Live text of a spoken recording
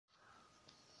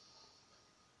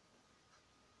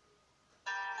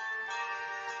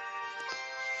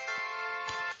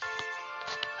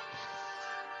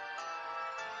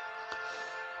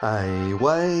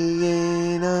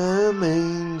Away in a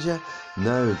manger,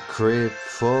 no crib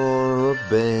for a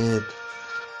bed,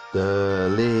 the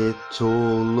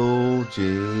little Lord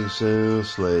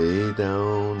Jesus lay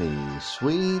down his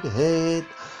sweet head.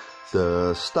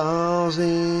 The stars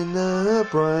in the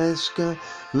bright sky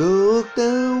looked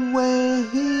down where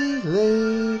he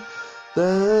lay.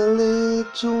 The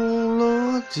little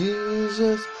Lord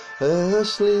Jesus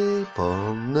asleep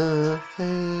on the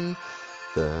hay.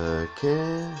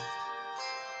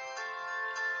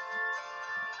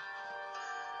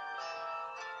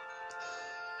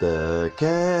 The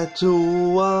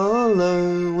cattle are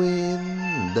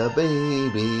lowing, the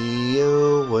baby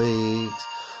awakes,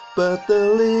 but the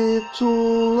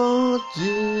little Lord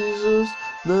Jesus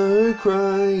no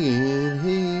crying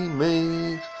he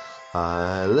makes.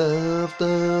 I love the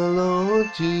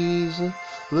Lord Jesus,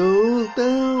 look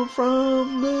down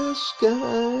from the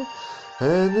sky,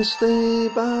 and stay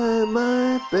by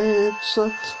my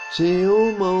bedside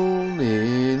till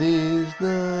morning is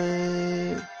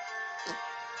night.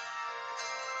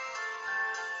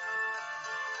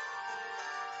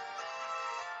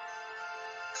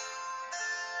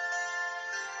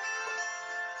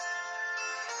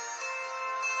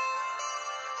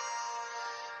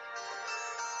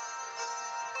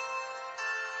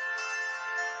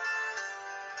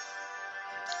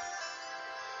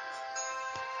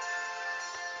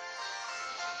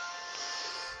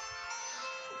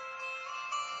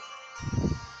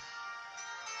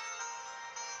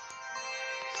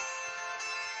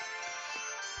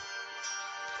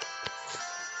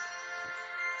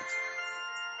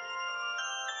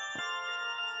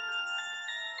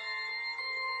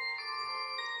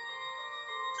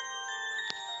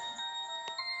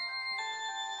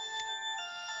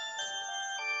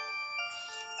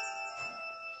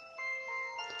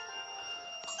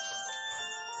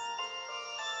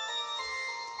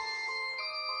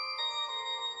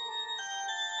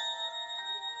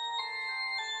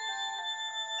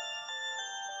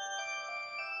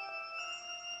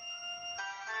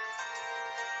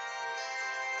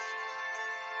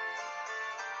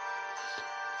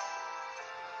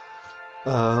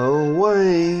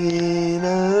 Away in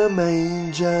a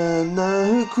manger,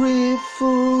 no crib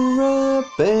for a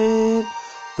bed,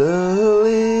 the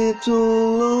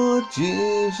little Lord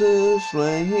Jesus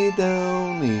lay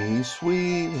down his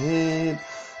sweet head.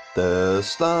 The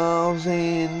stars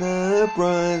in the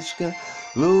bright sky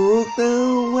looked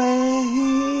down where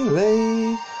he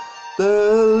lay.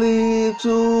 The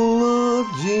little Lord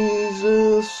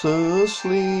Jesus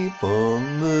asleep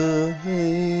on the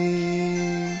hay.